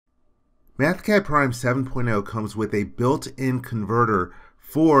Mathcad Prime 7.0 comes with a built-in converter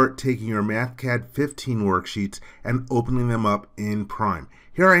for taking your Mathcad 15 worksheets and opening them up in Prime.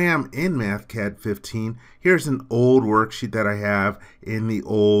 Here I am in Mathcad 15. Here's an old worksheet that I have in the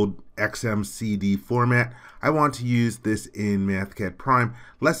old XMCD format. I want to use this in Mathcad Prime.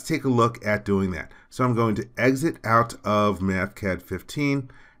 Let's take a look at doing that. So I'm going to exit out of Mathcad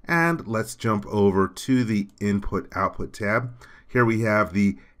 15 and let's jump over to the Input-Output tab. Here we have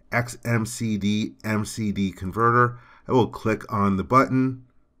the XMCD MCD converter. I will click on the button.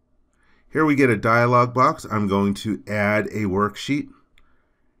 Here we get a dialog box. I'm going to add a worksheet.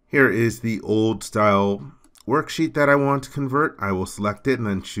 Here is the old style worksheet that I want to convert. I will select it and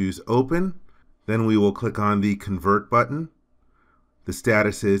then choose open. Then we will click on the convert button. The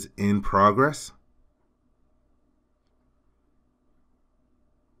status is in progress.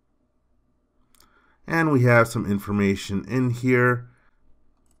 And we have some information in here.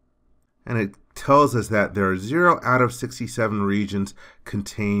 And it tells us that there are 0 out of 67 regions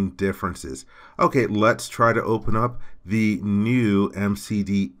contain differences. Okay, let's try to open up the new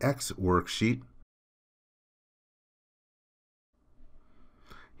MCDX worksheet.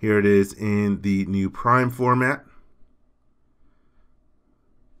 Here it is in the new Prime format.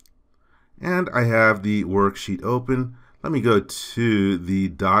 And I have the worksheet open. Let me go to the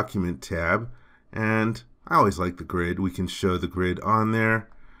Document tab. And I always like the grid. We can show the grid on there.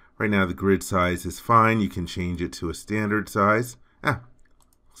 Right now the grid size is fine. You can change it to a standard size.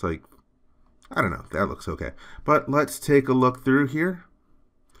 Looks like, I don't know, that looks okay. But let's take a look through here.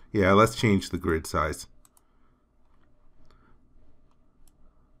 Yeah, let's change the grid size.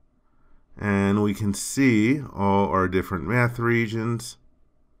 And we can see all our different math regions.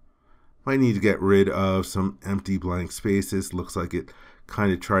 Might need to get rid of some empty blank spaces. Looks like it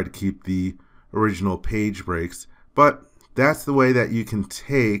kind of tried to keep the original page breaks. But that's the way that you can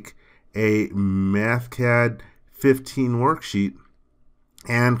take a Mathcad 15 worksheet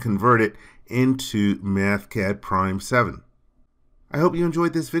and convert it into Mathcad Prime 7. I hope you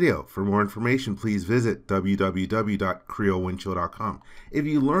enjoyed this video. For more information, please visit www.creowindshield.com. If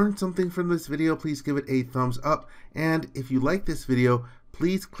you learned something from this video, please give it a thumbs up. And if you like this video,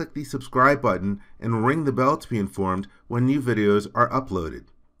 please click the subscribe button and ring the bell to be informed when new videos are uploaded.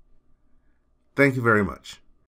 Thank you very much.